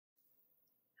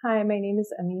Hi, my name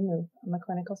is Aimee Muth. I'm a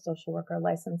clinical social worker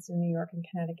licensed in New York and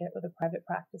Connecticut with a private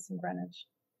practice in Greenwich.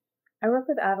 I work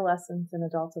with adolescents and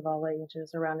adults of all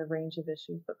ages around a range of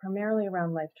issues, but primarily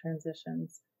around life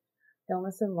transitions,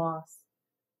 illness and loss,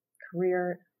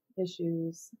 career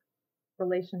issues,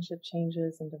 relationship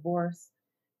changes and divorce,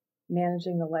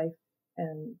 managing the life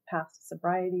and path to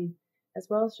sobriety, as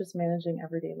well as just managing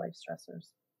everyday life stressors.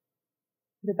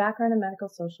 With a background in medical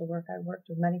social work, I've worked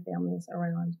with many families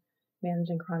around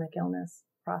managing chronic illness,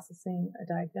 processing a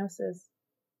diagnosis,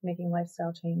 making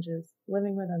lifestyle changes,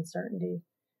 living with uncertainty,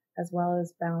 as well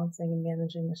as balancing and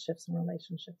managing the shifts in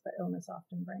relationships that illness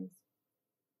often brings.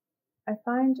 I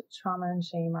find trauma and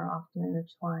shame are often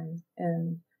intertwined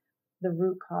in the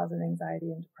root cause of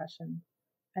anxiety and depression.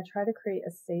 I try to create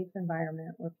a safe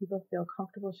environment where people feel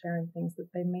comfortable sharing things that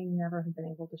they may never have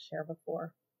been able to share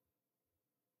before.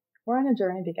 We're on a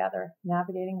journey together,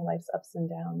 navigating life's ups and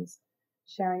downs,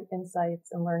 sharing insights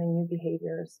and learning new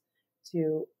behaviors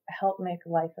to help make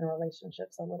life and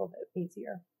relationships a little bit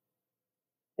easier.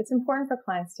 It's important for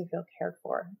clients to feel cared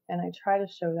for, and I try to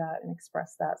show that and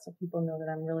express that so people know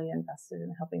that I'm really invested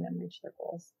in helping them reach their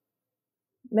goals.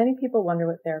 Many people wonder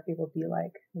what therapy will be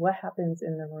like. What happens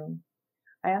in the room?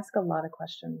 I ask a lot of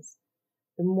questions.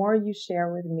 The more you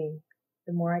share with me,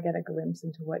 the more I get a glimpse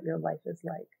into what your life is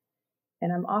like.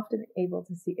 And I'm often able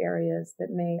to see areas that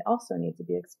may also need to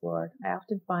be explored. I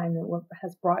often find that what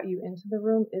has brought you into the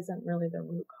room isn't really the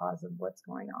root cause of what's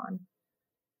going on.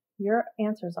 Your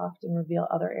answers often reveal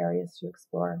other areas to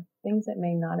explore, things that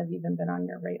may not have even been on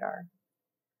your radar.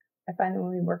 I find that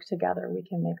when we work together, we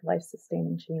can make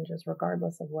life-sustaining changes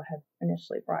regardless of what had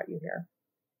initially brought you here.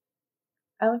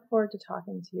 I look forward to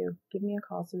talking to you. Give me a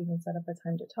call so we can set up a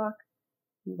time to talk.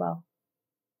 Be well.